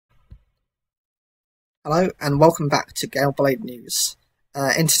Hello and welcome back to Gale Blade News.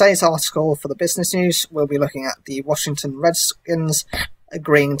 In today's article for the business news, we'll be looking at the Washington Redskins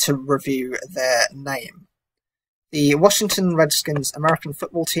agreeing to review their name. The Washington Redskins American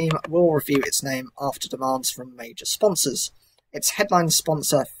football team will review its name after demands from major sponsors. Its headline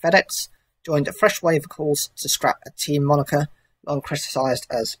sponsor, FedEx, joined a fresh wave of calls to scrap a team moniker long criticised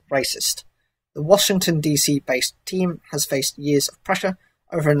as racist. The Washington DC-based team has faced years of pressure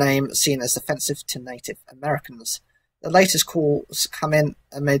over a name seen as offensive to Native Americans. The latest calls come in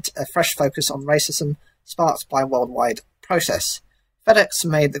amid a fresh focus on racism sparked by a worldwide protest. FedEx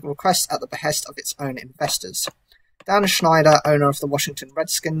made the request at the behest of its own investors. Dan Schneider, owner of the Washington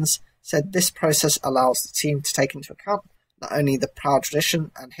Redskins, said this process allows the team to take into account not only the proud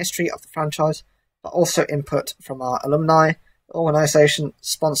tradition and history of the franchise, but also input from our alumni, the organisation,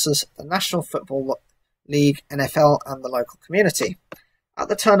 sponsors, the National Football League, NFL, and the local community. At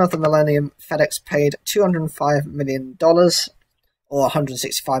the turn of the millennium, FedEx paid $205 million, or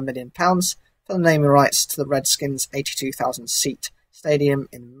 £165 million, for the naming rights to the Redskins' 82,000-seat stadium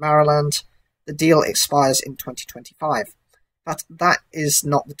in Maryland. The deal expires in 2025. But that is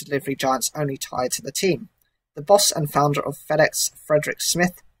not the delivery giant's only tie to the team. The boss and founder of FedEx, Frederick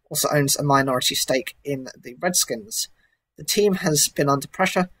Smith, also owns a minority stake in the Redskins. The team has been under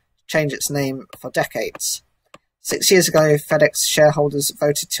pressure to change its name for decades. 6 years ago, FedEx shareholders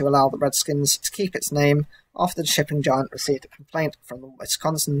voted to allow the Redskins to keep its name after the shipping giant received a complaint from the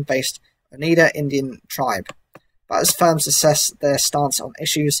Wisconsin-based Oneida Indian tribe. But as firms assess their stance on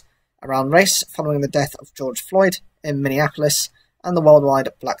issues around race following the death of George Floyd in Minneapolis and the worldwide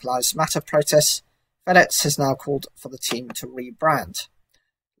Black Lives Matter protests, FedEx has now called for the team to rebrand.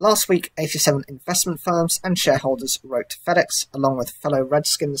 Last week, 87 investment firms and shareholders wrote to FedEx, along with fellow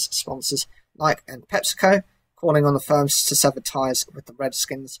Redskins sponsors Nike and PepsiCo, calling on the firms to sever ties with the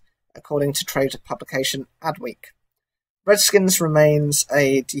Redskins, according to trade publication Adweek. Redskins remains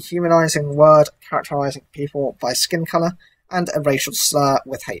a dehumanizing word characterizing people by skin color and a racial slur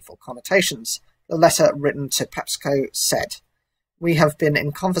with hateful connotations, the letter written to PepsiCo said. We have been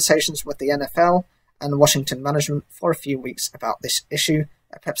in conversations with the NFL and Washington management for a few weeks about this issue,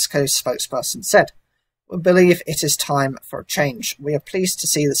 a PepsiCo spokesperson said. We believe it is time for a change. We are pleased to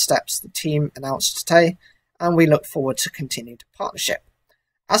see the steps the team announced today, and we look forward to continued partnership.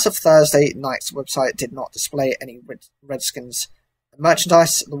 As of Thursday, Nike's website did not display any Redskins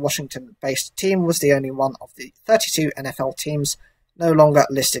merchandise. The Washington-based team was the only one of the 32 NFL teams no longer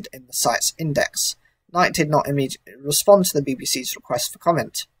listed in the site's index. Nike did not immediately respond to the BBC's request for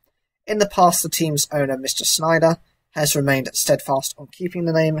comment. In the past, the team's owner, Mr. Snyder, has remained steadfast on keeping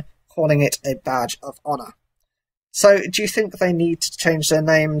the name, calling it a badge of honour. So, do you think they need to change their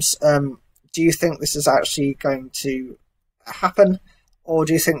names? Do you think this is actually going to happen? Or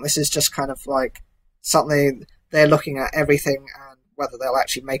do you think this is just kind of like something they're looking at everything, and whether they'll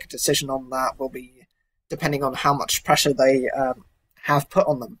actually make a decision on that will be depending on how much pressure they have put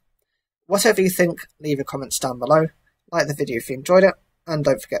on them? Whatever you think, leave your comments down below. Like the video if you enjoyed it, and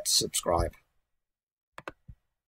don't forget to subscribe.